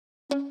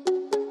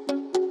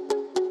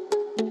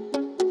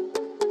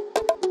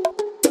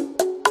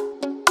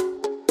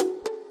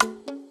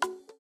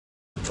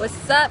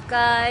What's up,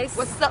 guys?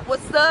 What's up,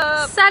 what's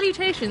up?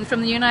 Salutations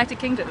from the United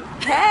Kingdom.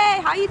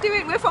 Hey, how you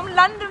doing? We're from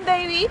London,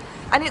 baby,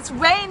 and it's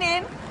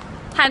raining.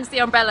 Hence the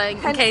umbrella in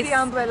Hence case the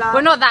umbrella.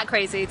 we're not that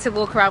crazy to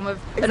walk around with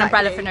an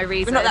umbrella for no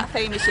reason. We're not that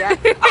famous yet.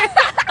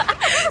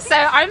 So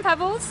I'm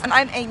Pebbles. And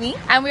I'm Amie.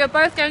 And we are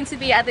both going to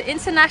be at the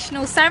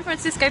International San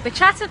Francisco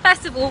BACHATA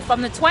Festival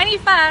from the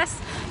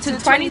 21st to the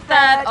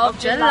 23rd of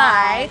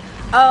July.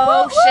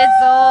 Oh,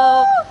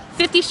 shizzle.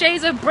 50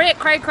 Shades of Brit,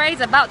 cray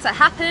is about to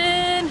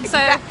happen.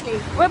 Exactly.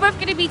 So we're both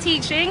going to be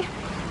teaching.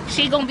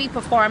 She going to be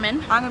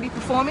performing. I'm going to be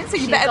performing, so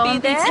you She better be gonna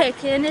there.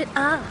 taking it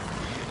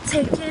off.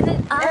 Taking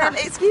it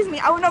off. Excuse me,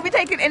 I will not be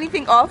taking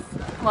anything off.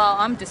 Well,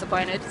 I'm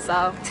disappointed,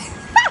 so...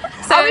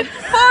 I'll be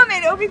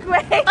performing, it'll be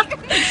great.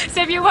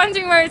 So if you're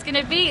wondering where it's going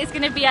to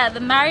be at the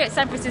Marriott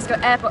San Francisco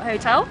Airport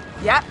Hotel.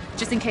 Yep.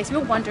 Just in case you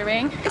were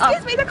wondering.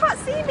 Excuse me, they can't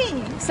see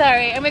me.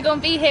 Sorry, and we're going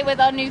to be here with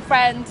our new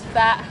friend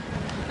that...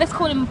 Let's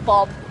call him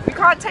Bob. We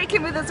can't take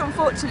him with us,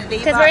 unfortunately.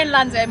 Because we're in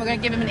London, we're going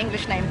to give him an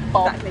English name,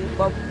 Bob. Exactly,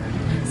 Bob.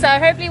 So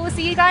hopefully we'll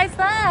see you guys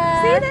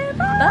there. See you there,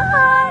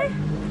 bye.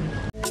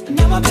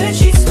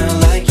 Bye.